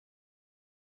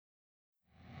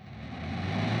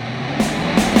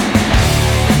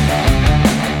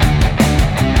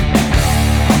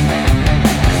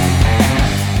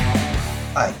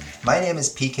name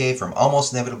is PK from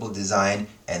Almost Inevitable Design,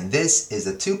 and this is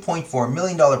a $2.4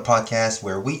 million podcast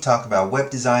where we talk about web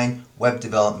design, web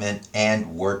development, and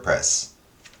WordPress.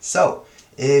 So,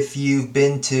 if you've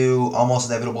been to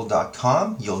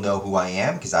almostinevitable.com, you'll know who I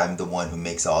am because I'm the one who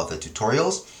makes all the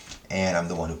tutorials, and I'm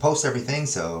the one who posts everything.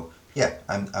 So, yeah,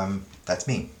 that's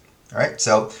me. All right,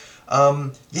 so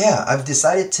I've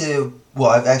decided to.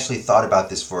 Well, I've actually thought about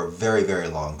this for a very, very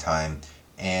long time,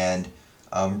 and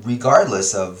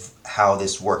regardless of how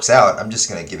this works out, I'm just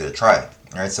going to give it a try.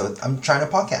 All right, so I'm trying to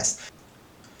podcast.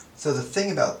 So the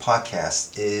thing about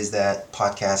podcasts is that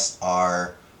podcasts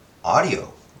are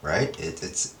audio, right?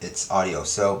 It's audio.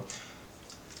 So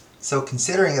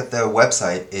considering that the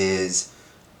website is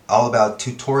all about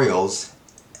tutorials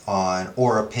on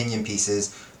or opinion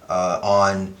pieces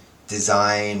on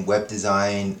design, web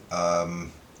development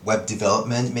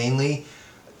mainly,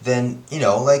 then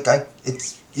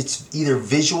it's either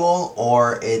visual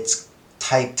or it's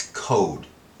typed code,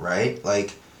 right?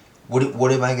 Like, what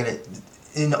am I gonna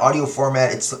in audio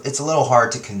format? It's a little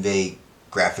hard to convey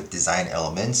graphic design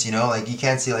elements. Like you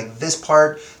can't see like this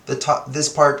part, this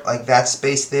part, like that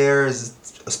space there is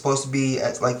supposed to be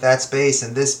at like that space,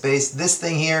 and this space, this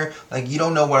thing here, like you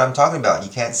don't know what I'm talking about. You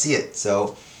can't see it,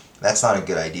 so that's not a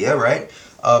good idea, right?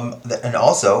 And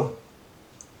also,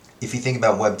 if you think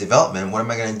about web development, what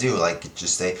am I going to do? Like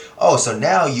just say, oh, so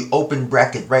now you open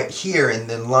bracket right here, and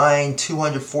then line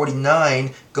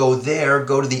 249, go there,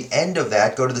 go to the end of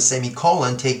that, go to the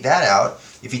semicolon, take that out.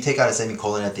 If you take out a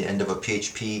semicolon at the end of a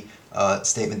PHP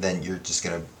statement, then you're just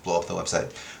going to blow up the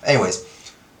website. Anyways,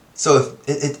 so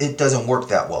it doesn't work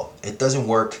that well. It doesn't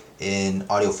work in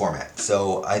audio format.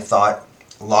 So I thought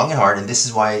long and hard, and this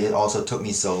is why it also took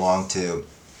me so long to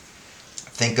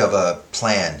think of a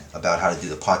plan about how to do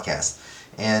the podcast,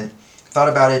 and thought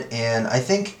about it, and I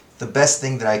think the best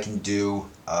thing that I can do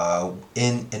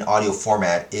in an audio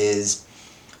format is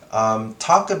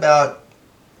talk about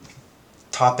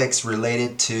topics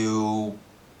related to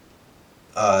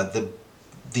the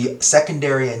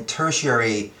secondary and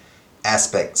tertiary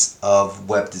aspects of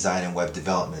web design and web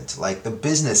development, like the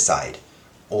business side,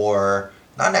 or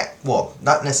not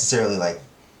necessarily like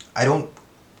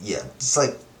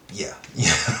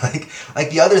like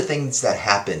the other things that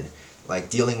happen, like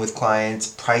dealing with clients,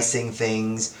 pricing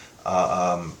things,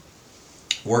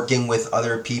 working with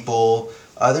other people.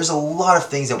 There's a lot of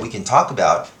things that we can talk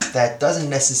about that doesn't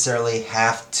necessarily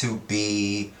have to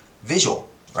be visual,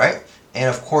 right? And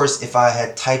of course, if I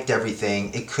had typed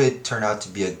everything, it could turn out to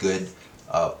be a good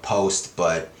post,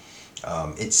 but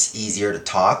it's easier to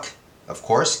talk, of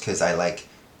course, because I like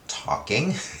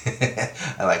talking.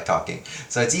 I like talking.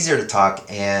 So it's easier to talk,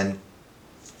 and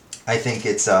I think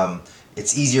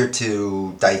it's easier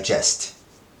to digest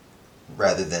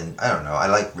rather than, I don't know, I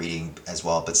like reading as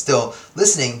well, but still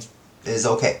listening is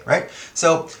okay, right?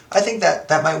 So I think that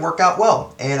might work out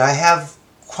well, and I have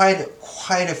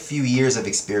quite a few years of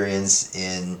experience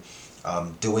in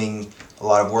doing a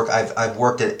lot of work. I've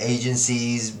worked at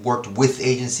agencies, worked with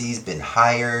agencies, been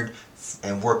hired,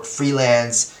 and worked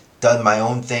freelance, done my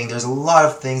own thing. There's a lot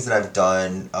of things that I've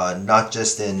done, not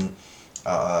just in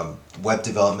web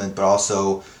development, but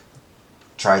also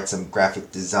tried some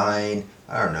graphic design.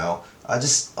 I don't know,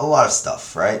 just a lot of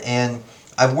stuff, right? And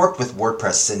I've worked with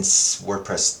WordPress since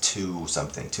WordPress 2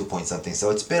 point something. So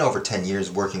it's been over 10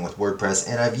 years working with WordPress,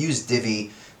 and I've used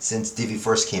Divi since Divi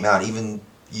first came out. Even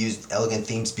used Elegant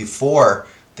Themes before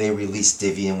they released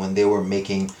Divi, and when they were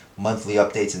making monthly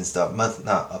updates and stuff,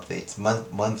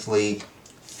 monthly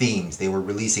themes. They were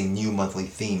releasing new monthly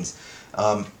themes.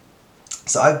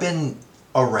 So I've been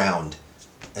around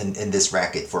in this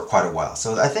racket for quite a while.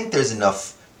 So I think there's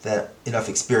enough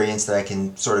experience that I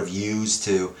can sort of use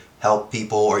to help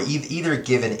people, or either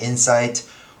give an insight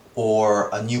or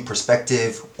a new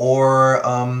perspective, or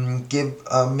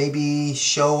maybe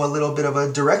show a little bit of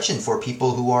a direction for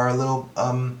people who are a little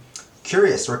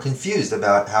curious or confused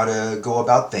about how to go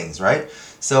about things, right?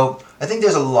 So I think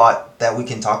there's a lot that we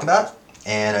can talk about,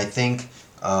 and I think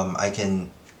I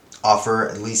can offer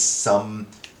at least some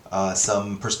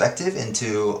perspective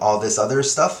into all this other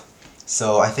stuff.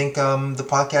 So I think the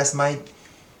podcast might,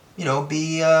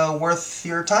 be worth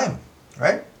your time,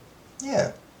 right?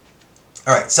 Yeah.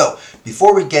 All right. So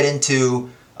before we get into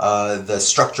the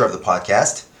structure of the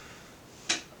podcast,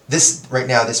 this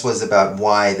was about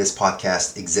why this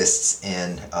podcast exists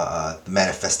and the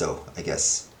manifesto, I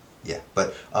guess. Yeah.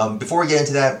 But before we get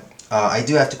into that, I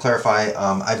do have to clarify.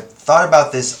 I've thought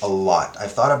about this a lot.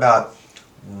 I've thought about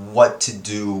what to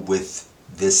do with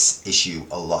this issue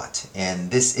a lot, and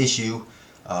this issue,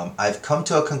 I've come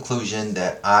to a conclusion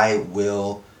that I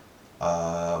will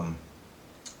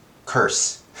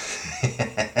curse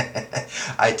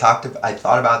I thought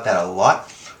about that a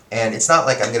lot, and it's not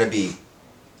like I'm gonna be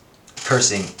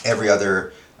cursing every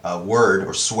other word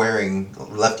or swearing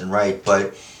left and right,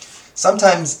 but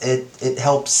sometimes it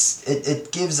helps.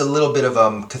 It gives a little bit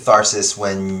of catharsis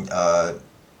when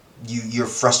you're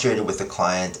frustrated with the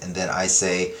client, and then I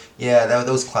say, yeah,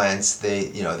 those clients,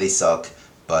 they suck,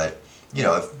 but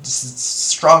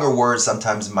stronger words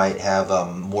sometimes might have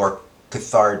more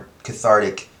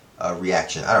cathartic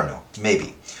reaction. I don't know,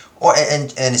 maybe, or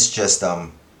and it's just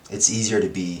it's easier to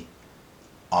be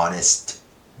honest.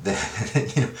 Than,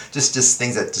 just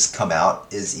things that just come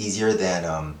out is easier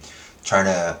than trying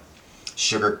to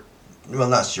sugar well,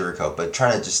 not sugarcoat, but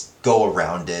trying to just go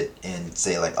around it and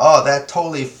say like, oh, that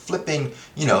totally flipping,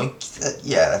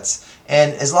 yeah, that's,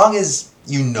 and as long as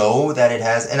you know that it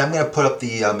has, and I'm going to put up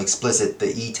the explicit, the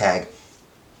e-tag,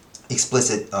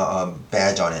 explicit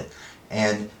badge on it,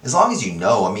 and as long as you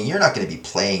know, I mean, you're not going to be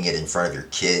playing it in front of your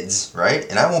kids, right?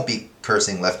 And I won't be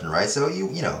cursing left and right, so it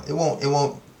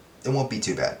won't be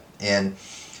too bad. And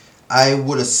I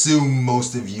would assume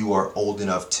most of you are old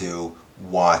enough to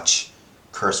watch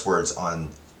curse words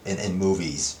in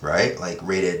movies, right? Like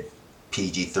rated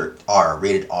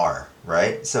rated R,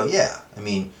 right? So yeah, I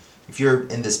mean, if you're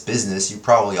in this business, you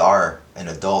probably are an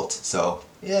adult. So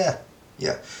yeah.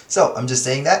 So I'm just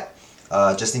saying that,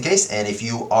 just in case. And if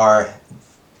you are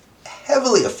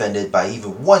heavily offended by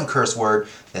even one curse word,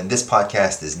 then this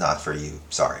podcast is not for you.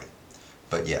 Sorry.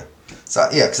 But yeah. So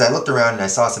yeah, because I looked around and I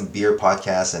saw some beer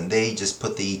podcasts and they just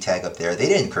put the tag up there. They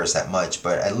didn't curse that much,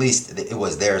 but at least it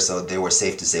was there, so they were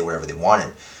safe to say whatever they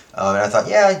wanted. And I thought,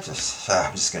 yeah, I'm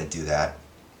just gonna do that,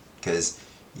 because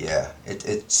yeah,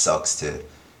 it sucks to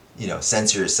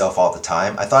censor yourself all the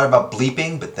time. I thought about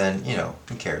bleeping, but then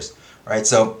who cares, right?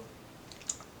 So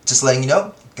just letting you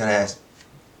know,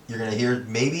 you're gonna hear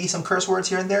maybe some curse words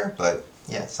here and there, but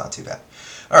yeah, it's not too bad.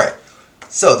 All right,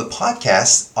 so the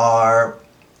podcasts are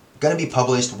going to be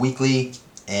published weekly,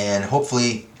 and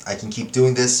hopefully I can keep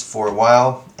doing this for a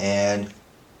while, and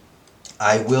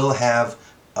I will have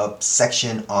a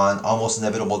section on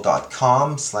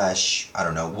almostinevitable.com / I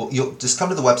don't know, you'll just come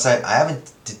to the website. I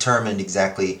haven't determined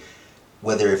exactly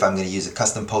whether if I'm going to use a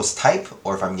custom post type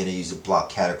or if I'm going to use a block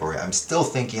category. I'm still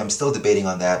debating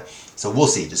on that, so we'll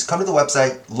see. Just come to the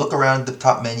website, look around the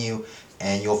top menu,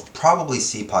 and you'll probably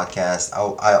see podcasts.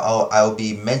 I'll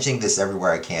be mentioning this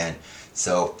everywhere I can,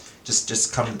 so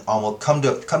just come to the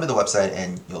website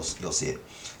and you'll see it.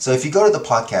 So if you go to the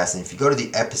podcast and if you go to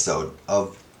the episode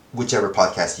of whichever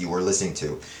podcast you were listening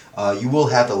to, you will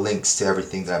have the links to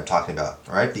everything that I'm talking about,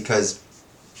 all right? Because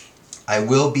I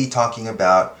will be talking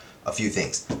about a few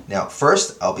things. Now,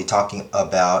 first, I'll be talking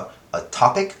about a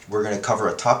topic. We're going to cover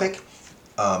a topic.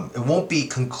 It won't be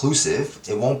conclusive.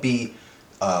 It won't be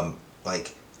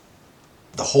like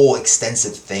the whole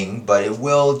extensive thing, but it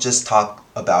will just talk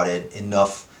about it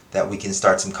enough that we can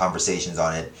start some conversations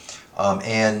on it.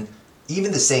 And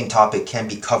even the same topic can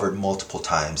be covered multiple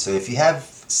times. So if you have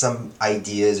some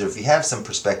ideas or if you have some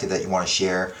perspective that you want to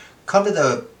share, come to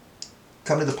the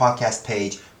podcast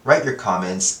page, write your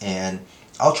comments, and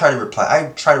I'll try to reply.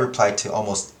 I try to reply to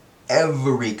almost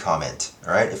every comment.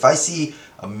 All right. If I see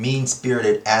a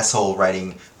mean-spirited asshole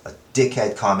writing a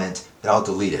dickhead comment, then I'll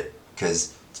delete it,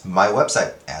 because it's my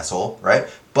website, asshole, right?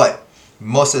 But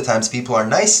most of the times people are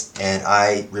nice and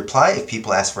I reply. If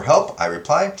people ask for help, I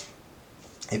reply.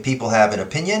 If people have an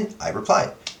opinion, I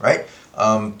reply, right?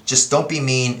 Just don't be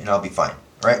mean and I'll be fine,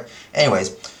 right?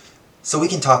 Anyways, so we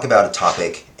can talk about a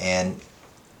topic, and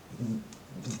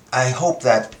I hope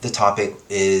that the topic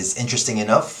is interesting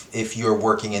enough if you're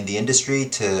working in the industry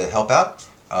to help out,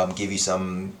 give you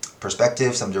some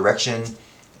perspective, some direction,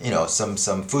 some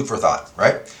food for thought,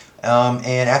 right?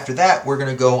 And after that, we're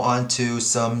going to go on to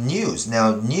some news.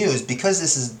 Now, news, because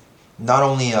this is not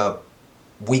only a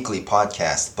weekly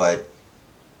podcast, but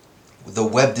the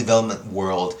web development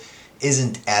world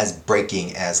isn't as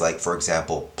breaking as, like, for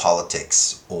example,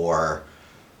 politics or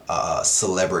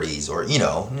celebrities or,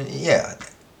 yeah.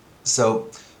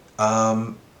 So,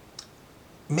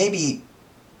 maybe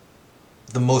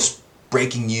the most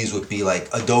breaking news would be like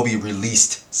Adobe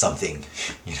released something.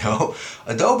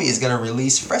 Adobe is going to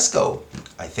release Fresco.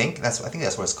 I think that's what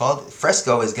it's called.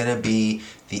 Fresco is going to be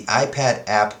the iPad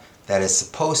app that is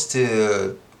supposed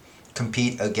to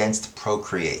compete against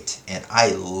Procreate, and I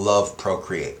love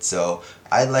Procreate, so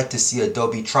I'd like to see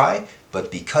Adobe try.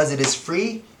 But because it is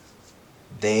free,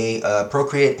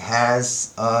 Procreate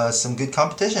has some good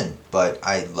competition. But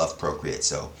I love Procreate,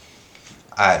 so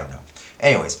I don't know.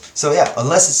 Anyways, so yeah,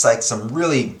 unless it's like some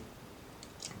really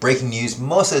breaking news,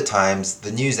 most of the times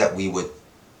the news that we would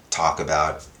talk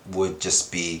about would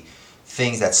just be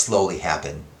things that slowly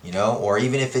happen, or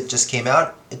even if it just came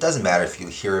out, it doesn't matter if you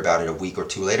hear about it a week or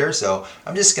two later. So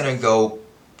I'm just gonna go,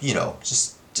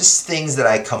 just things that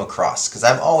I come across, because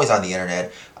I'm always on the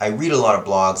internet. I read a lot of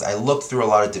blogs. I look through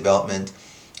a lot of development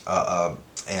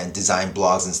and design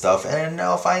blogs and stuff, and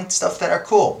I'll find stuff that are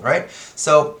cool, right?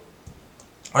 So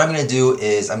what I'm going to do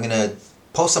is I'm going to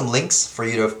post some links for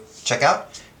you to check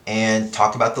out and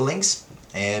talk about the links,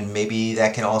 and maybe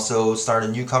that can also start a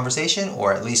new conversation,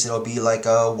 or at least it'll be like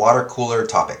a water cooler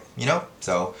topic,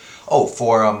 So,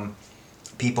 for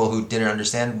people who didn't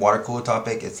understand water cooler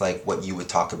topic, it's like what you would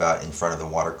talk about in front of the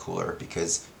water cooler,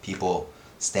 because people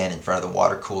stand in front of the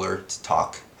water cooler to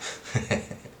talk.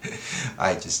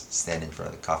 I just stand in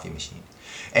front of the coffee machine.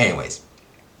 Anyways,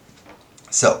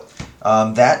 so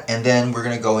that, and then we're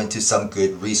going to go into some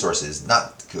good resources.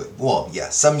 Not good, well, yeah,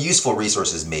 some useful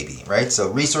resources maybe, right? So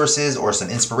resources or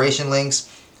some inspiration links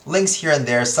here and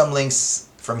there, some links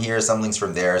from here, some links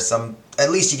from there, some, at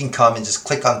least you can come and just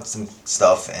click on some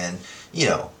stuff and,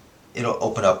 it'll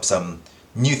open up some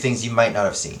new things you might not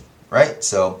have seen, right?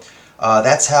 So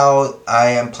that's how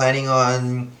I am planning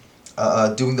on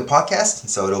doing the podcast.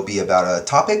 So it'll be about a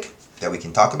topic that we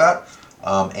can talk about,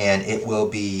 and it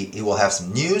will have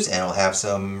some news, and it'll have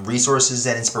some resources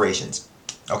and inspirations.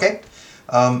 Okay.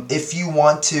 If you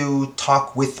want to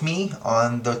talk with me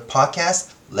on the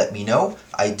podcast, let me know.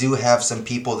 I do have some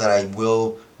people that I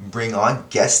will bring on,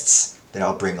 guests that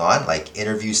I'll bring on, like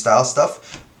interview style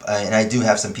stuff. And I do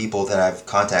have some people that I've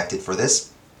contacted for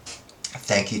this.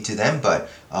 Thank you to them. But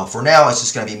for now, it's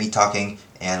just going to be me talking.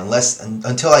 And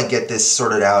until I get this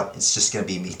sorted out, it's just going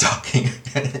to be me talking.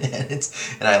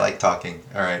 and I like talking.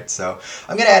 All right. So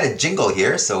I'm going to add a jingle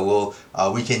here, so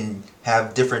we can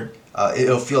have different.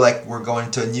 It'll feel like we're going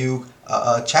into a new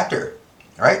chapter.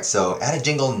 All right. So add a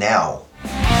jingle now.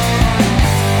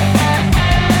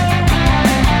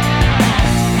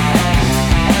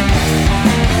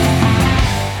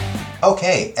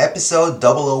 Okay, episode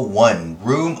 001,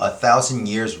 Room 1,000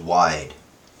 Years Wide.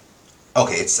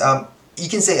 Okay, it's you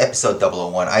can say episode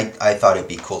 001. I thought it'd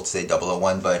be cool to say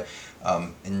 001, but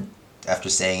after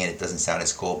saying it doesn't sound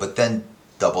as cool. But then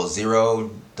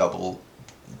 00,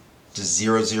 just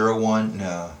 001.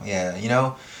 No,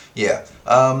 yeah, yeah.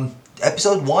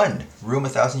 Episode 1, Room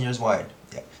 1,000 Years Wide.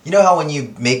 Yeah. You know how when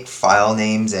you make file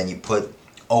names and you put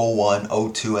 01,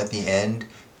 02 at the end,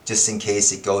 just in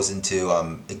case it goes into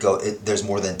there's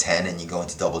more than 10 and you go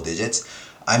into double digits.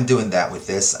 I'm doing that with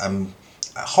this.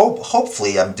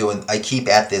 Hopefully I keep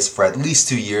at this for at least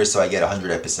 2 years, so I get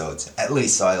 100 episodes at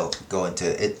least. So I'll go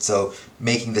into it. So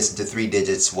making this into 3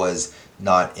 digits was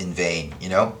not in vain,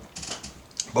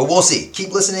 But we'll see.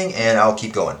 Keep listening, and I'll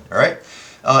keep going. All right.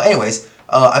 Anyways,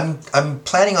 I'm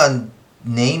planning on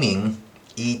naming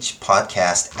each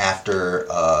podcast after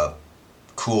a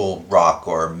cool rock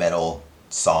or metal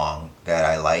song that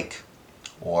I like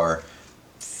or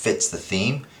fits the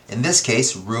theme. In this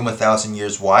case, Room 1,000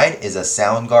 Years Wide is a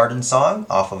Soundgarden song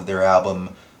off of their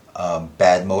album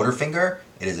Bad Motorfinger.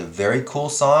 It is a very cool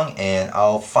song, and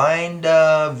I'll find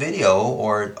a video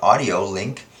or audio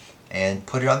link and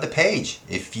put it on the page.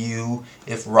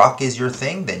 If rock is your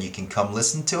thing, then you can come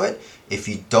listen to it. If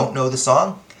you don't know the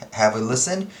song, have a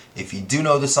listen. If you do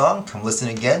know the song, come listen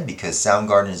again, because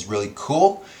Soundgarden is really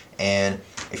cool. And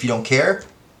if you don't care,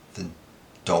 then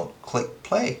don't click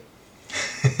play.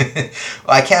 Well,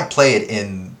 I can't play it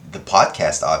in the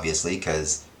podcast, obviously,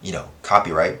 because,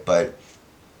 copyright, but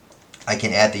I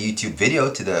can add the YouTube video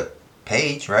to the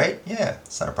page, right? Yeah,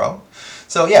 it's not a problem.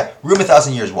 So yeah, Room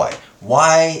 1,000 Years Wide.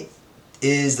 Why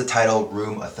is the title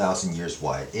Room 1,000 Years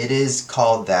Wide? It is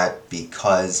called that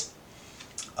because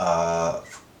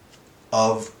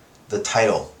of the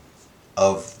title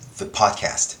of the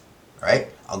podcast, right?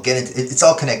 I'll get into it. It's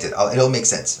all connected. It'll make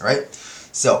sense, right?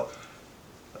 So,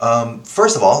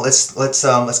 first of all,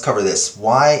 let's cover this.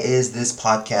 Why is this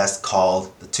podcast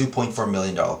called the $2.4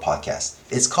 million podcast?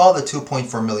 It's called the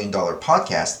 $2.4 million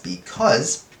podcast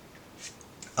because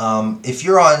if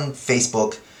you're on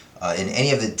Facebook in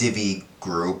any of the Divi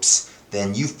groups,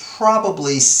 then you've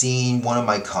probably seen one of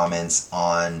my comments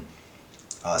on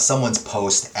someone's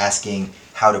post asking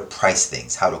how to price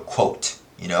things, how to quote.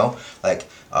 Like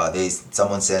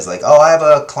someone says like, oh, I have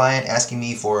a client asking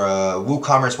me for a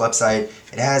WooCommerce website.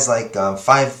 It has like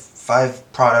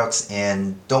five products,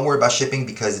 and don't worry about shipping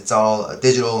because it's all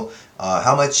digital.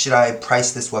 How much should I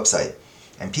price this website?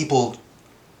 And people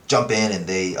jump in and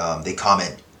they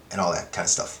comment and all that kind of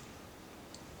stuff.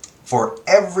 For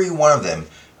every one of them,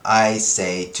 I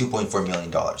say $2.4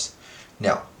 million.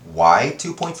 Now, why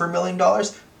 $2.4 million?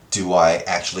 Do I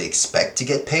actually expect to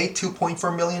get paid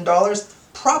 $2.4 million?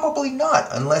 Probably not,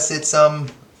 unless it's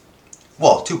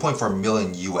Well, 2.4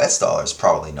 million US dollars,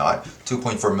 probably not.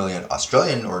 2.4 million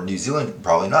Australian or New Zealand,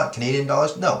 probably not. Canadian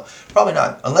dollars, no, probably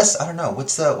not. Unless, I don't know,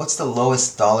 what's the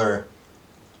lowest dollar?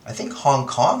 I think Hong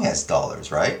Kong has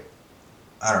dollars, right?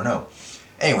 I don't know.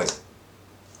 Anyways,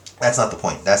 that's not the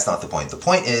point. That's not the point. The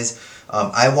point is,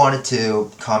 I wanted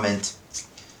to comment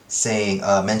saying,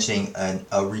 mentioning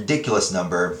a ridiculous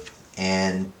number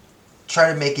and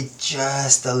try to make it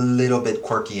just a little bit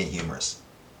quirky and humorous.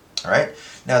 All right.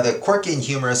 Now the quirky and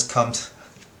humorous comes.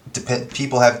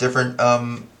 People have different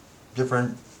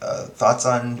thoughts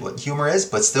on what humor is,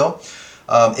 but still,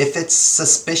 if it's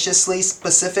suspiciously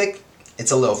specific,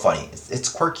 it's a little funny. It's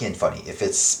quirky and funny. If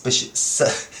it's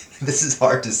this is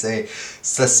hard to say,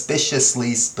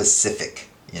 suspiciously specific.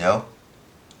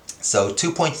 So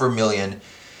 2.4 million.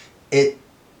 It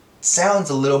sounds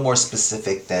a little more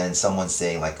specific than someone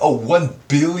saying like, oh, $1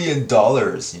 billion,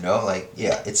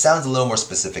 yeah, it sounds a little more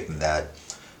specific than that.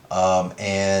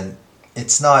 And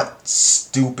it's not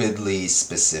stupidly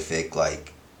specific,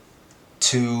 like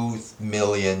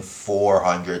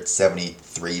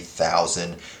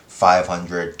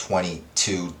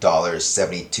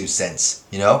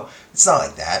 $2,473,522.72. It's not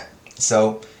like that.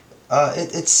 So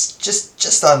it's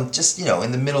just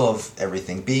in the middle of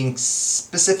everything, being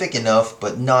specific enough,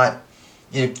 but not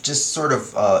just sort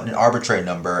of an arbitrary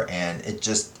number, and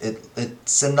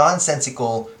it's a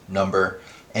nonsensical number.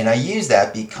 And I use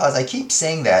that because I keep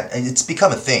saying that, and it's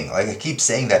become a thing. Like I keep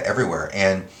saying that everywhere,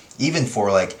 and even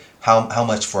for like how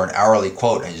much for an hourly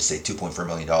quote, I just say $2.4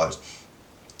 million.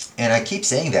 And I keep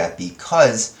saying that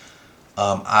because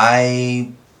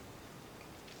I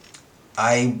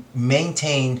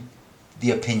maintain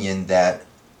the opinion that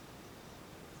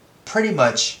pretty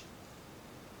much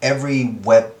every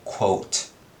web quote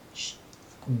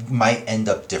might end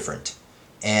up different.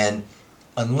 And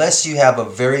unless you have a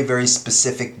very, very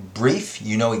specific brief,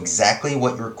 you know exactly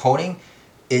what you're quoting,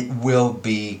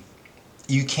 you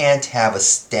can't have a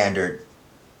standard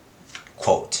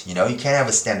quote. You can't have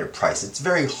a standard price. It's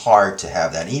very hard to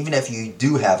have that. Even if you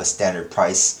do have a standard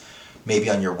price,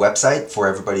 maybe on your website for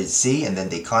everybody to see, and then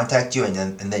they contact you, and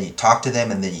then you talk to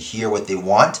them, and then you hear what they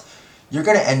want, you're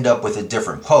going to end up with a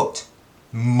different quote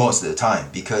most of the time,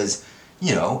 because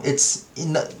it's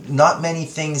not many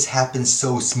things happen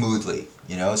so smoothly.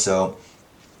 So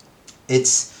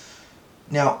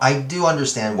now I do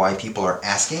understand why people are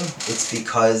asking. It's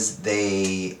because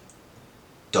they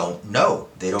don't know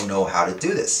how to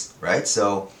do this, right?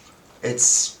 So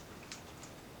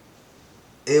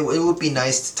it would be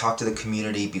nice to talk to the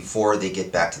community before they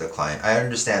get back to the client. I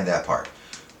understand that part.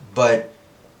 But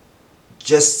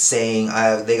just saying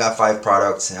they got 5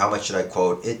 products and how much should I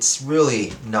quote, it's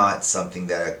really not something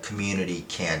that a community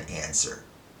can answer.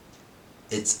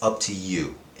 It's up to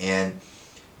you. And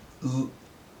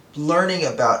learning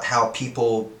about how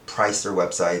people price their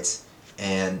websites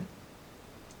and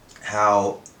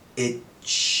how it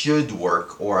should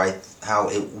work, or how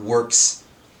it works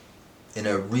in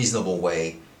a reasonable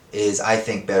way, is, I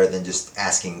think, better than just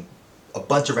asking a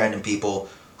bunch of random people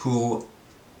who,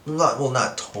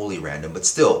 not totally random, but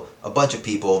still a bunch of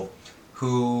people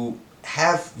who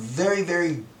have very,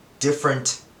 very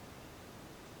different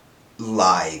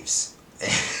lives.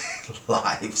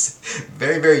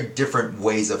 Very, very different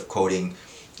ways of quoting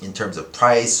in terms of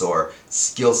price or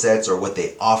skill sets or what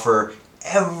they offer.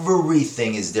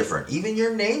 Everything is different. Even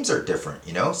your names are different,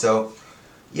 So,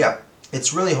 yeah,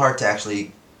 it's really hard to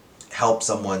actually help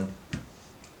someone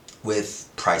with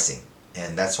pricing.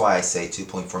 And that's why I say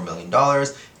 $2.4 million.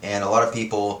 And a lot of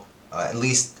people, at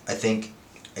least I think,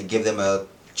 I give them a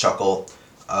chuckle.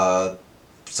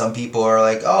 Some people are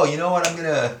like, oh, you know what,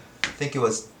 I think it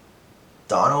was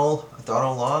Donald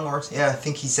Long, I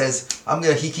think he says,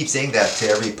 he keeps saying that to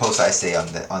every post I say on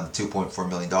the $2.4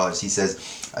 million. He says,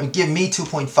 give me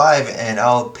 2.5 and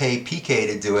I'll pay PK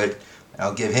to do it.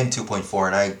 I'll give him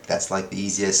 2.4, and that's like the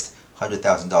easiest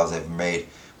 $100,000 I've ever made,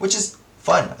 which is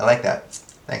fun. I like that.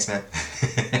 Thanks, man.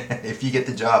 If you get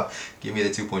the job, give me the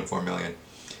 2.4 million.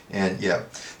 And yeah,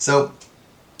 so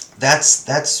that's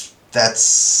it's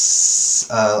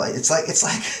like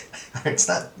it's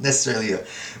not necessarily a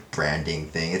branding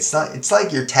thing. It's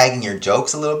like you're tagging your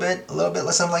jokes a little bit,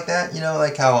 something like that.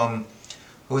 Like how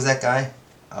who was that guy?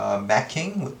 Matt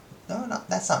King? No,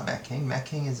 that's not Matt King. Matt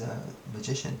King is a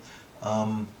magician.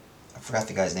 I forgot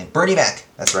the guy's name. Bernie Mac.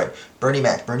 That's right. Bernie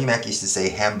Mac. Bernie Mac used to say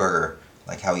hamburger,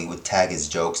 like how he would tag his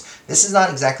jokes. This is not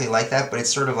exactly like that, but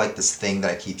it's sort of like this thing that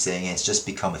I keep saying. It's just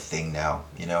become a thing now,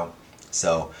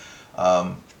 So,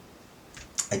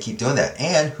 I keep doing that.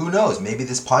 And who knows? Maybe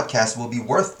this podcast will be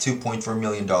worth $2.4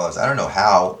 million. I don't know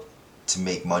how to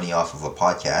make money off of a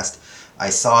podcast. I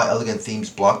saw Elegant Themes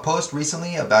blog post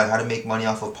recently about how to make money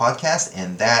off of podcasts,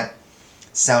 and that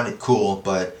sounded cool,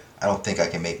 but I don't think I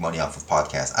can make money off of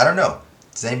podcasts. I don't know.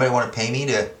 Does anybody want to pay me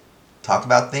to talk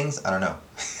about things? I don't know.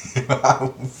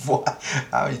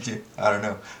 How did you? I don't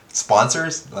know.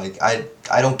 Sponsors? Like I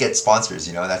don't get sponsors.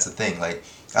 That's the thing. Like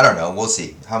I don't know. We'll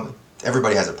see.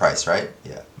 Everybody has a price, right?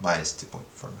 Yeah, minus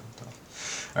 $2.4 million.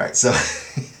 All right, so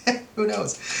who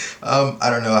knows? I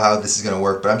don't know how this is gonna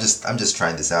work, but I'm just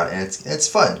trying this out, and it's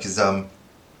fun because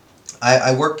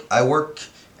I work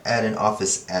at an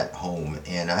office at home,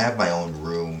 and I have my own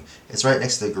room. It's right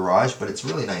next to the garage, but it's a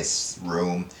really nice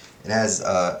room. It has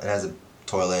a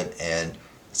toilet, and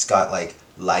it's got like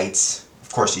lights.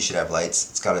 Of course, you should have lights.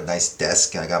 It's got a nice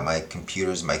desk, and I got my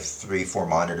computers, my 3-4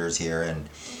 monitors here, and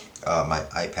my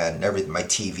iPad and everything, my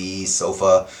TV,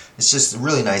 sofa. It's just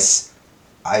really nice.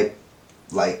 I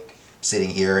like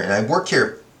sitting here, and I work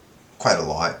here quite a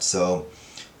lot, so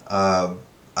I'm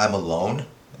alone.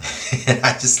 And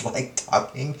I just like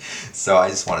talking, so I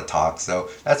just want to talk. So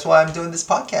that's why I'm doing this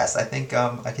podcast. I think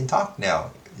I can talk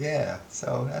now. Yeah,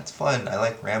 so that's fun. I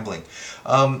like rambling.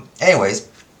 Anyways,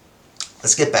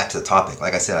 let's get back to the topic.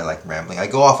 Like I said, I like rambling. I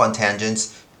go off on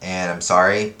tangents, and I'm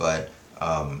sorry, but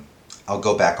I'll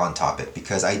go back on topic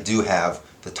because I do have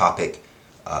the topic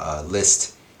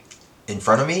list in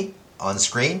front of me on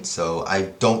screen, so I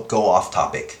don't go off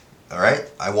topic. All right,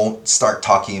 I won't start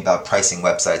talking about pricing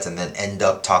websites and then end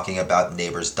up talking about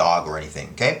neighbor's dog or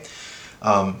anything. Okay,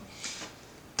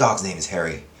 dog's name is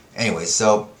Harry. Anyways,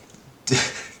 so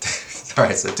all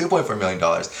right, so $2.4 million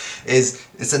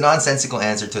it's a nonsensical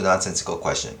answer to a nonsensical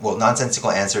question. Well,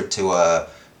 nonsensical answer to a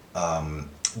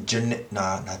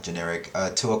not generic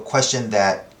to a question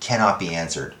that cannot be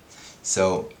answered.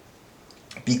 So.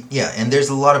 And there's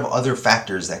a lot of other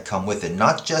factors that come with it.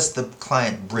 Not just the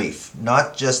client brief,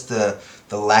 not just the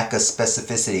lack of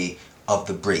specificity of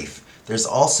the brief. There's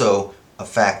also a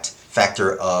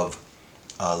factor of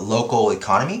local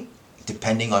economy,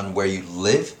 depending on where you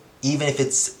live. Even if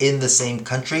it's in the same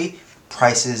country,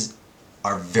 prices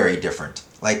are very different.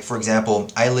 Like, for example,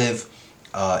 I live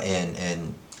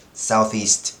in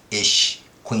southeast-ish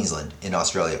Queensland in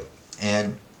Australia.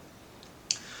 And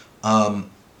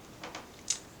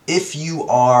if you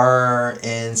are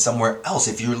in somewhere else,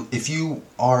 if you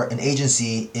are an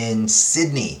agency in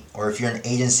Sydney, or if you're an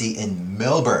agency in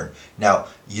Melbourne, now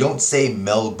you don't say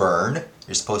Melbourne,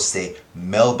 you're supposed to say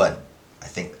Melbourne. I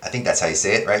think that's how you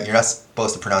say it, right? You're not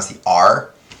supposed to pronounce the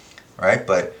R, right?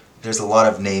 But there's a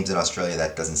lot of names in Australia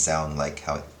that doesn't sound like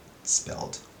how it's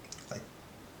spelled, like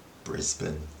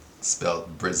Brisbane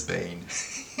spelled Brisbane.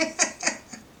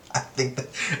 I think that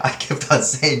I kept on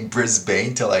saying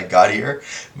Brisbane till I got here.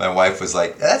 My wife was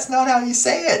like, "That's not how you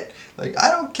say it." Like, I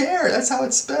don't care. That's how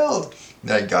it's spelled. And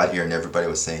then I got here and everybody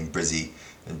was saying Brizzy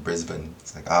in Brisbane.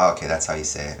 It's like, oh, okay, that's how you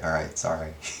say it. All right,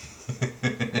 sorry.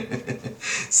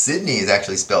 Sydney is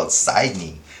actually spelled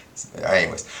Sydney.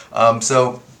 Anyways,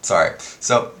 so sorry.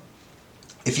 So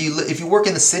if you work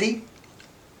in the city,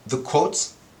 the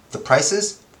quotes, the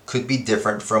prices could be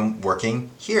different from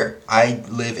working here. I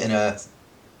live in a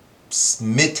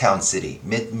mid-town city,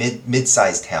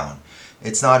 mid-sized town.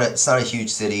 It's not a huge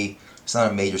city. It's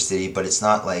not a major city, but it's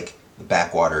not like the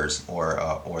backwaters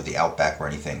or the outback or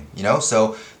anything.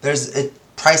 So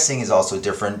pricing is also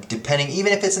different depending,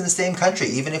 even if it's in the same country,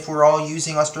 even if we're all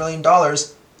using Australian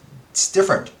dollars, it's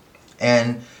different.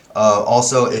 And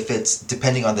also if it's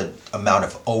depending on the amount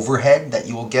of overhead that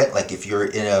you will get, like if you're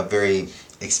in a very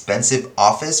expensive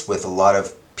office with a lot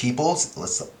of people,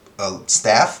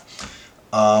 staff,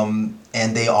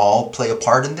 and they all play a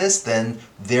part in this, then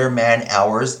their man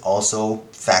hours also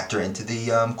factor into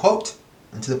the quote,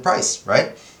 into the price,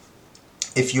 right?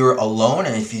 If you're alone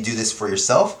and if you do this for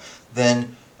yourself,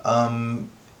 then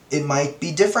it might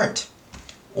be different.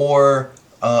 Or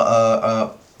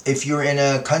if you're in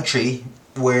a country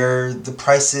where the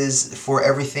prices for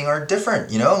everything are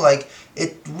different, like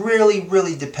it really,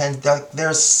 really depends.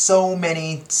 There's so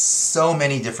many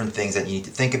different things that you need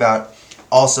to think about.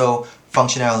 Also,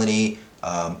 functionality,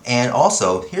 and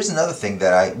also here's another thing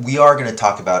that we are going to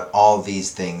talk about all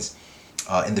these things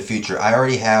in the future. I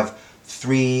already have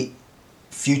 3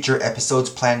 future episodes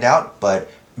planned out, but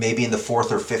maybe in the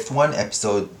 4th or 5th one,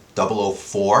 episode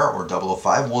 004 or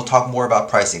 005, we'll talk more about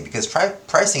pricing, because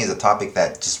pricing is a topic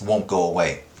that just won't go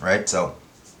away, right? So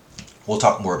we'll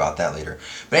talk more about that later.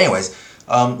 But anyways,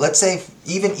 let's say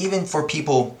even for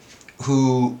people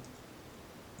who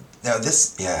now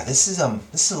this is a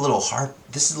little hard.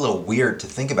 This is a little weird to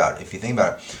think about if you think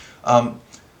about it.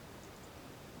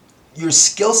 Your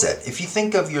skill set. If you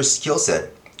think of your skill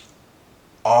set,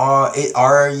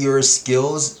 are your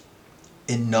skills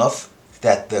enough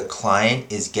that the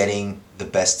client is getting the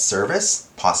best service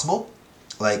possible.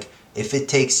 Like, if it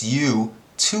takes you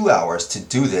 2 hours to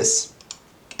do this,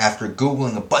 after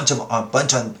Googling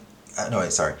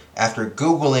after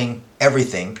Googling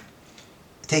everything,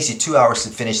 it takes you 2 hours to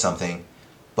finish something,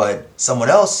 but someone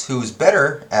else who's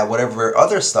better at whatever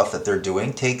other stuff that they're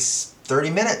doing takes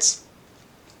 30 minutes.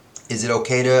 Is it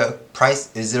okay to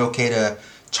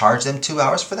charge them 2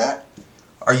 hours for that?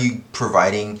 Are you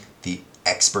providing the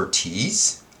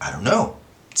expertise? I don't know.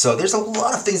 So there's a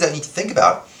lot of things that I need to think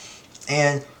about.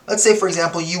 And let's say, for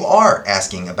example, you are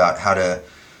asking about how to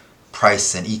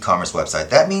price an e-commerce website.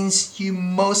 That means you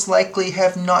most likely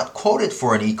have not quoted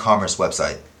for an e-commerce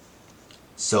website.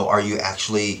 So are you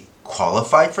actually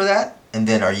qualified for that? And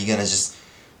then are you going to just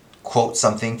quote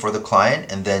something for the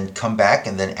client and then come back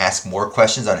and then ask more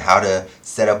questions on how to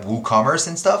set up WooCommerce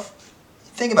and stuff?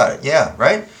 Think about it. Yeah,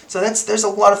 right? So there's a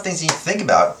lot of things you need to think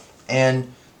about,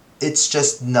 and it's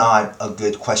just not a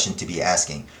good question to be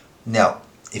asking. Now,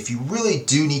 if you really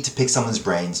do need to pick someone's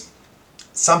brains,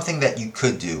 something that you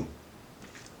could do,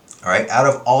 all right, out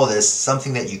of all this,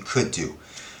 something that you could do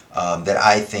that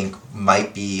I think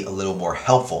might be a little more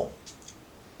helpful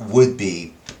would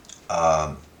be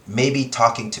maybe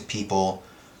talking to people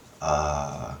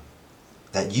that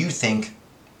you think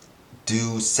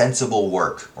do sensible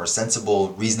work or sensible,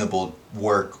 reasonable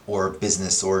work or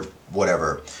business or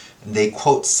whatever. And they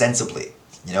quote sensibly,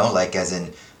 like as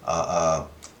in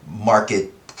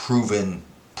market proven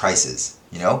prices,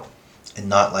 and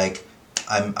not like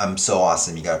I'm so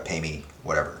awesome, you gotta pay me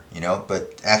whatever,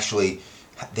 but actually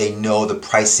they know the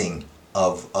pricing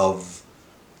of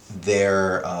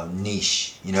their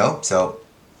niche, so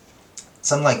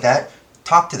something like that.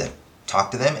 Talk to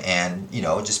them and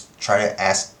just try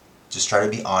to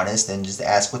be honest and just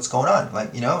ask what's going on,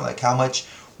 like how much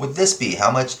would this be,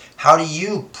 how do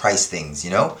you price things,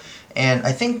 and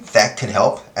I think that can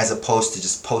help, as opposed to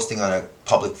just posting on a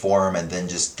public forum and then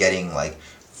just getting like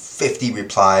 50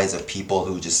 replies of people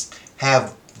who just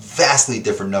have vastly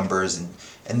different numbers,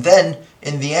 and then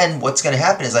in the end what's going to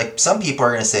happen is like some people are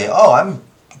going to say, oh, I'm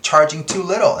charging too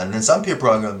little, and then some people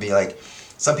are going to be like,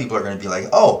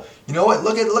 oh, you know what,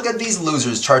 look at these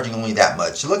losers charging only that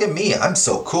much, look at me, I'm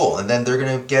so cool, and then they're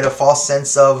going to get a false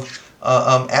sense of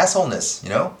assholeness,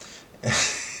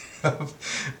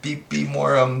 be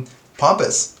more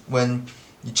pompous when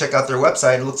you check out their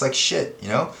website. It looks like shit,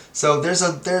 So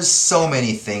there's so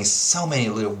many things, so many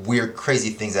little weird,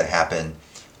 crazy things that happen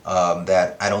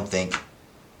that I don't think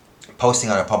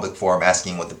posting on a public forum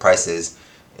asking what the price is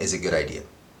a good idea.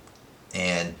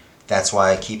 And that's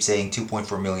why I keep saying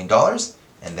 $2.4 million,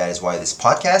 and that is why this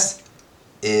podcast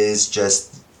is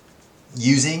just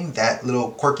using that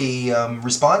little quirky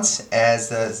response as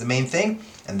the main thing.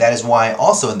 And that is why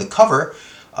also in the cover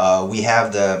we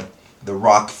have the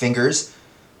rock fingers,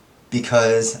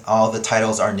 because all the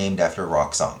titles are named after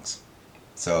rock songs.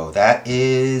 So that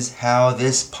is how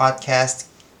this podcast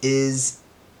is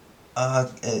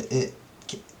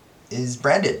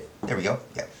branded. There we go.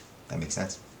 Yeah, that makes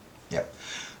sense. Yeah.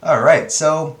 All right,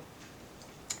 so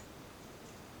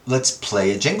let's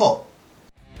play a jingle.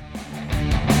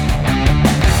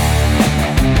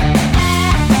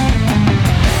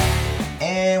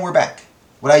 And we're back.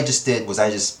 What I just did was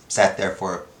I just sat there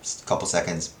for a couple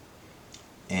seconds,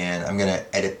 and I'm going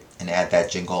to edit and add that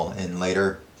jingle in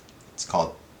later. It's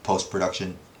called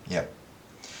post-production. Yep.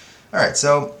 All right,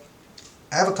 so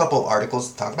I have a couple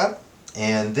articles to talk about,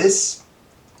 and this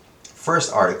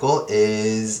first article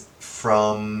is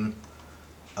from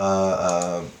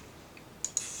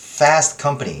Fast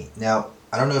Company. Now,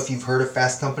 I don't know if you've heard of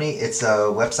Fast Company. It's a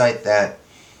website that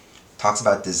talks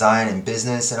about design and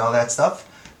business and all that stuff.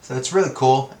 So it's really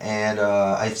cool, and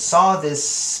I saw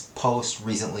this post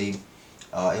recently.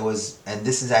 And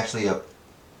this is actually a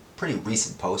pretty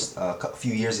recent post, a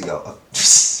few years ago.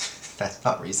 That's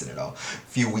not recent at all. A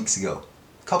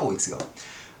couple weeks ago.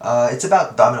 It's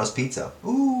about Domino's Pizza.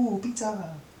 Ooh,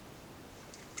 pizza!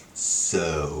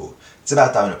 So, it's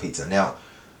about Domino Pizza. Now,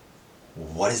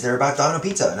 what is there about Domino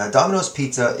Pizza? Now, Domino's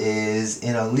Pizza is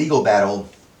in a legal battle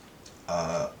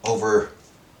over,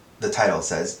 the title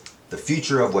says, the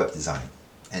future of web design,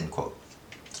 end quote.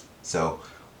 So,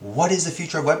 what is the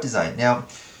future of web design? Now,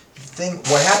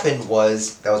 what happened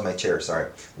was, that was my chair,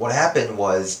 sorry. What happened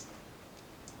was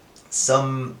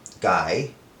some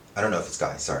guy, I don't know if it's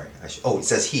guy, sorry. It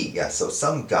says he, yeah. So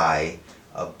some guy,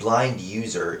 a blind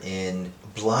user,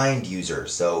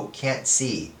 so can't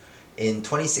see, in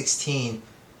 2016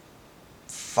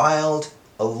 filed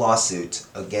a lawsuit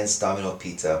against Domino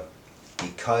Pizza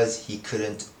because he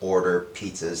couldn't order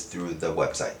pizzas through the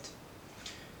website.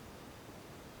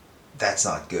 That's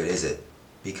not good, is it?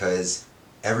 because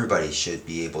everybody should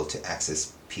be able to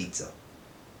access pizza.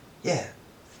 Yeah.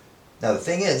 Now the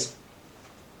thing is,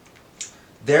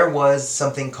 there was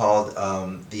something called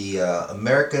the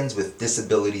Americans with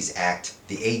Disabilities Act,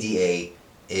 the ADA,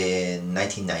 in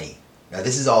 1990. Now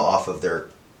this is all off of their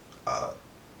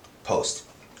post,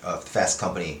 Fast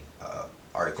Company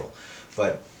article,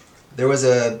 but there was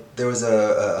a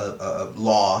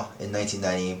law in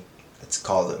 1990. It's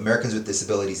called the Americans with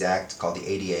Disabilities Act, called the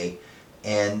ADA,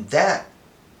 and that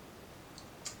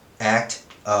act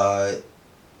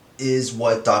is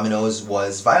what Domino's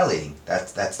was violating.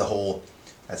 That's the whole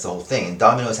thing. And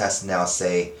Domino's has to now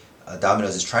say,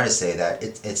 Domino's is trying to say that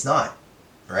it's not,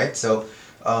 right? So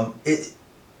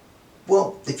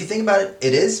well, if you think about it,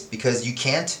 it is, because you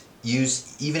can't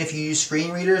use, even if you use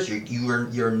screen readers,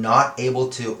 you're not able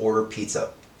to order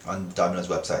pizza on Domino's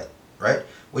website, right?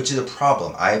 Which is a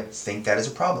problem. I think that is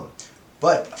a problem.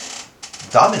 But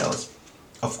Domino's,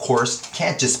 of course,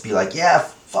 can't just be like, yeah,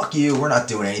 fuck you, we're not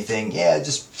doing anything. Yeah,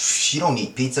 just, you don't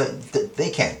need pizza.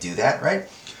 They can't do that, right?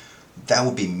 That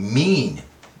would be mean.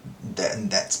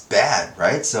 That's bad,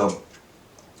 right? So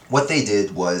what they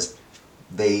did was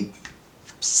they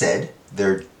said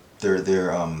they're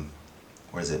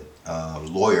what is it?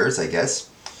 Lawyers, I guess,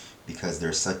 because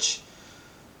they're such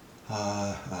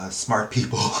smart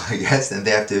people, I guess, and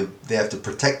they have to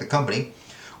protect the company.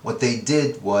 What they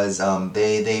did was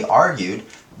they argued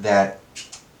that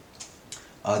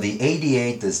the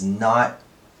ADA does not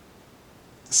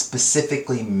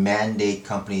specifically mandate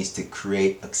companies to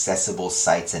create accessible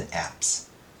sites and apps,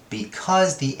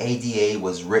 because the ADA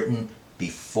was written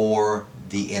before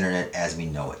the internet as we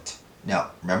know it.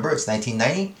 Now, remember, it's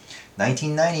 1990.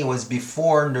 1990 was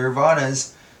before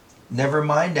Nirvana's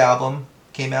Nevermind album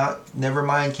came out.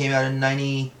 Nevermind came out in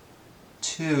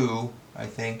 92, I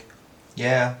think.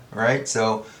 Yeah, right?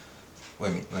 So,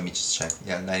 let me just check.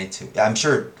 Yeah, 92. Yeah, I'm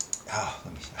sure. Oh,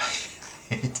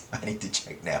 I need to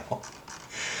check now.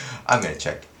 I'm going to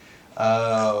check.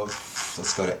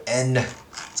 Let's go to N.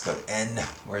 Let's go to N.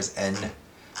 Where's N?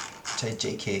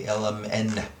 JKLM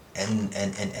N.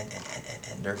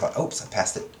 Nirvana. Oops, I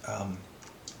passed it.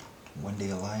 One Day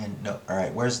a Lion. No. All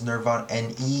right. Where's Nirvana?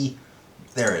 N-E.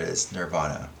 There it is.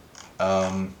 Nirvana.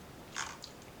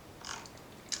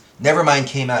 Nevermind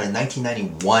came out in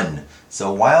 1991.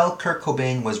 So while Kurt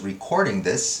Cobain was recording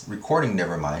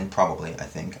Nevermind, probably,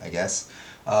 I guess,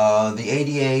 the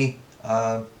ADA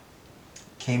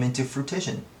came into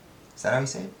fruition. Is that how you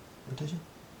say it? Fruition?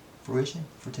 Fruition?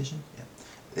 Fruition? Yeah.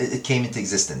 It came into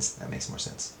existence. That makes more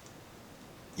sense.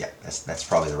 Yeah, that's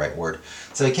probably the right word.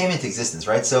 So it came into existence,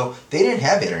 right? So they didn't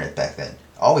have internet back then.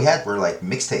 All we had were like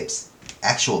mixtapes,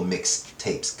 actual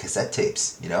mixtapes, cassette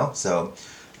tapes, you know. So,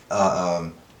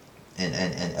 and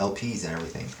LPs and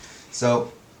everything.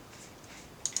 So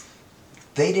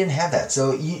they didn't have that.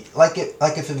 So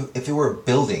if it were a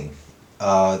building,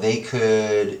 they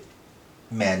could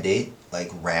mandate like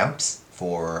ramps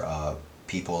for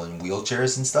people in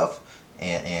wheelchairs and stuff,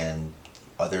 and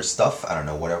other stuff. I don't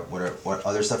know what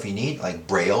other stuff you need, like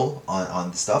braille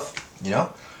on the stuff, you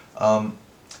know.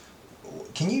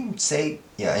 Can you say,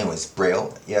 yeah, anyways,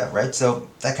 braille, yeah, right? So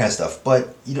that kind of stuff.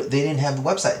 But they didn't have the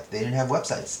website. They didn't have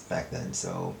websites back then,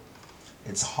 so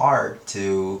it's hard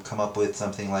to come up with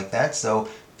something like that. So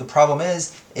the problem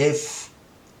is, if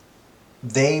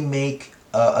they make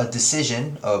a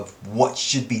decision of what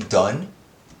should be done,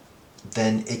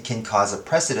 then it can cause a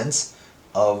precedence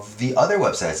of the other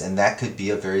websites, and that could be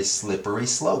a very slippery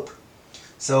slope.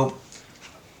 So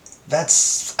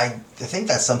I think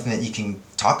that's something that you can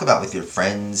talk about with your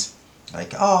friends,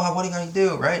 like, oh, what are you going to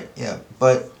do, right? Yeah,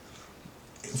 but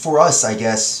for us, I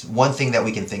guess, one thing that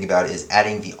we can think about is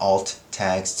adding the alt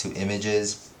tags to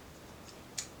images,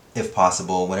 if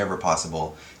possible, whenever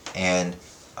possible, and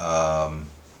at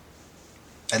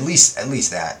least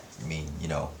that. I mean,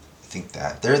 I think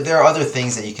that there are other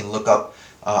things that you can look up.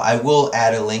 I will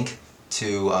add a link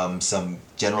to some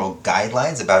general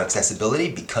guidelines about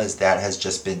accessibility, because that has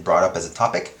just been brought up as a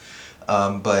topic.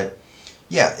 But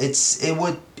yeah, it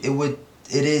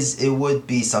would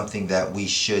be something that we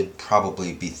should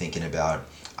probably be thinking about.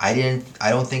 I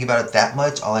don't think about it that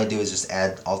much. All I do is just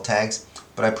add alt tags,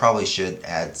 but I probably should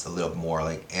add a little more,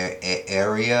 like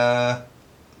area,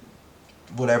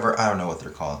 whatever. I don't know what they're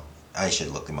called. I should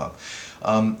look them up.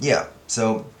 Yeah,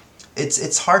 so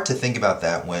it's hard to think about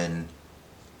that when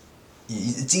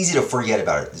it's easy to forget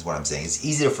about it, is what I'm saying. It's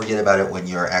easy to forget about it when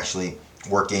you're actually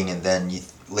working, and then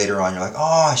later on you're like,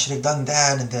 oh, I should have done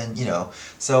that, and then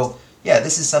so yeah,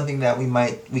 this is something that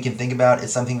we can think about.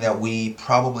 It's something that we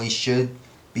probably should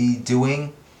be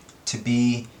doing to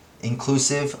be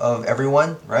inclusive of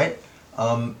everyone, right?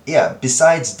 Yeah,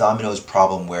 besides Domino's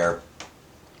problem where,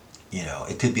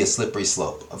 it could be a slippery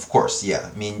slope. Of course, yeah.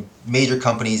 I mean, major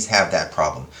companies have that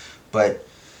problem. But,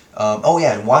 oh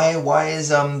yeah, and why is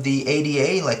the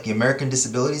ADA, like the American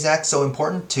Disabilities Act, so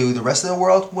important to the rest of the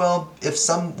world? Well, if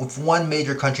one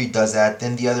major country does that,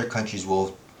 then the other countries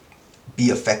will be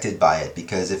affected by it.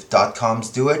 Because if .coms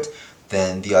do it,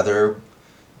 then the other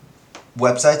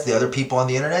websites, the other people on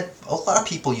the internet, a lot of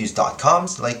people use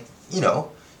 .coms. Like,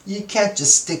 you can't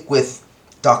just stick with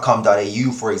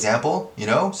 .com.au, for example,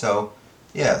 so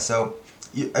yeah, so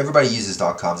everybody uses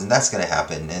 .coms, and that's going to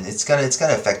happen, and it's going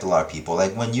to affect a lot of people.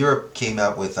 Like when Europe came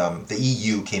out with the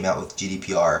EU came out with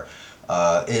GDPR,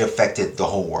 it affected the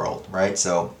whole world, right?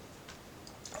 So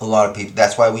a lot of people,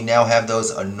 that's why we now have those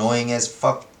annoying as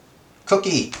fuck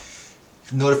cookie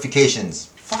notifications.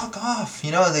 Fuck off,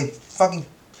 they fucking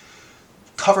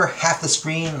cover half the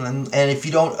screen, and if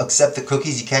you don't accept the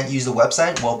cookies, you can't use the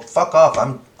website. Well, fuck off.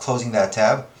 I'm closing that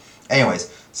tab. Anyways,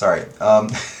 sorry. I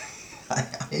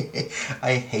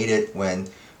hate it when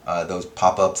those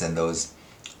pop-ups and those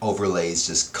overlays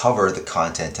just cover the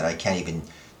content, and I can't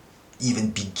even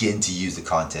begin to use the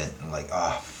content. I'm like,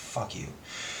 fuck you.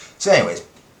 So, anyways,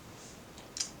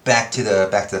 back to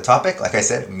the topic. Like I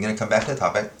said, I'm gonna come back to the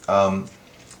topic.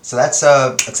 So that's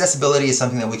accessibility is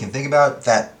something that we can think about.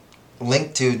 That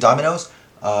link to Domino's,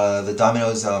 the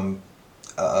Domino's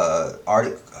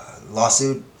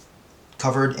lawsuit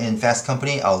covered in Fast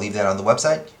Company. I'll leave that on the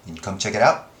website. You can come check it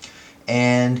out.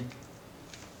 And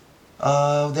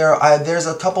there's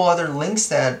a couple other links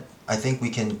that I think I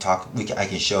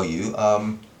can show you.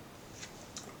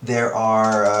 There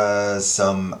are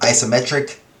some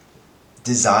isometric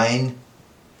design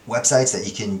websites that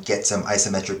you can get some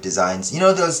isometric designs.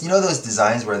 Those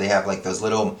designs where they have like those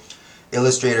little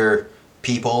Illustrator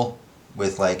people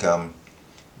with like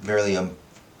very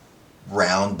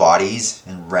round bodies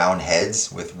and round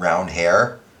heads with round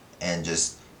hair and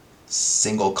just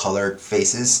single colored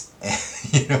faces.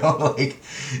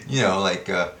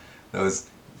 Those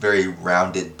very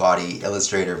rounded body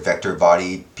Illustrator vector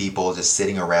body people just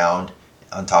sitting around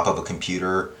on top of a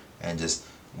computer and just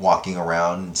walking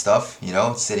around and stuff,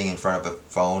 sitting in front of a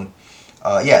phone.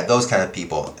 Yeah, those kind of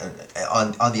people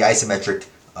on the isometric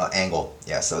angle.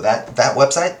 Yeah, so that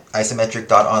website,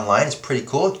 isometric.online, is pretty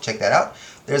cool. Check that out.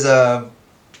 There's a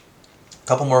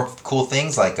couple more cool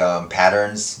things like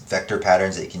vector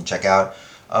patterns that you can check out.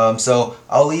 So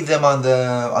I'll leave them on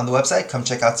the website. Come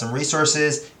check out some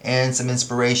resources and some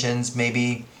inspirations.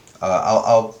 Maybe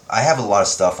I have a lot of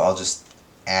stuff. I'll just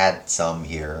add some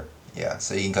here. Yeah,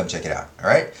 so you can come check it out. All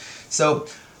right. So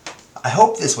I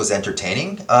hope this was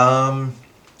entertaining. I'm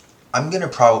gonna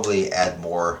probably add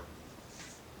more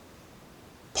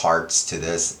parts to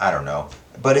this. I don't know,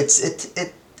 but it's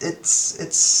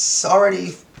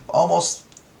already almost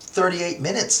 38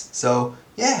 minutes. So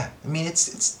yeah, I mean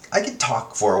I could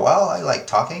talk for a while. I like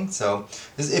talking. So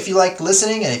if you like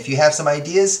listening and if you have some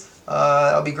ideas,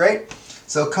 that'll be great.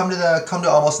 So come to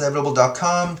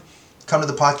almostinevitable.com. Come to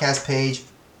the podcast page.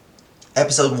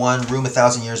 Episode 1, Room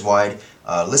 1,000 Years Wide.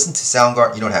 Listen to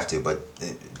Soundgarden. You don't have to, but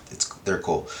they're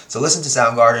cool. So listen to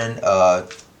Soundgarden.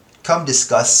 Come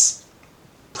discuss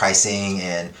pricing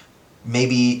and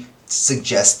maybe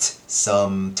suggest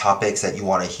some topics that you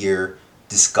want to hear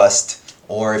discussed,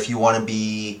 or if you want to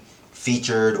be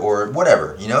featured or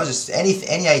whatever, just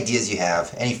any ideas you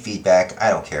have, any feedback. I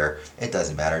don't care. It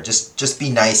doesn't matter. Just be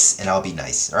nice and I'll be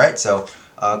nice. All right. So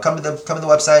come to the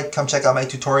website. Come check out my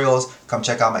tutorials. Come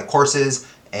check out my courses,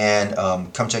 and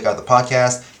come check out the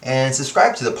podcast and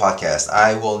subscribe to the podcast.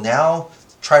 I will now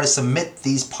try to submit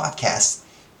these podcasts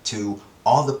to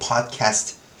all the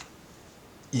podcast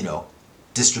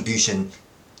distribution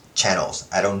channels.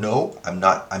 I don't know.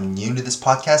 I'm new to this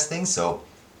podcast thing, so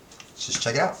just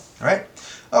check it out. All right.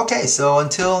 Okay. So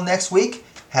until next week,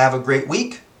 have a great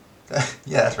week.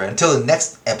 Yeah, that's right. Until the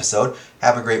next episode,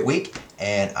 have a great week,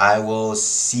 and I will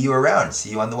see you around.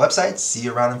 See you on the website. See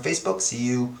you around on Facebook. See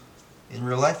you in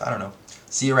real life. I don't know.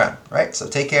 See you around. All right. So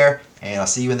take care, and I'll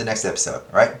see you in the next episode.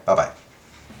 All right. Bye-bye.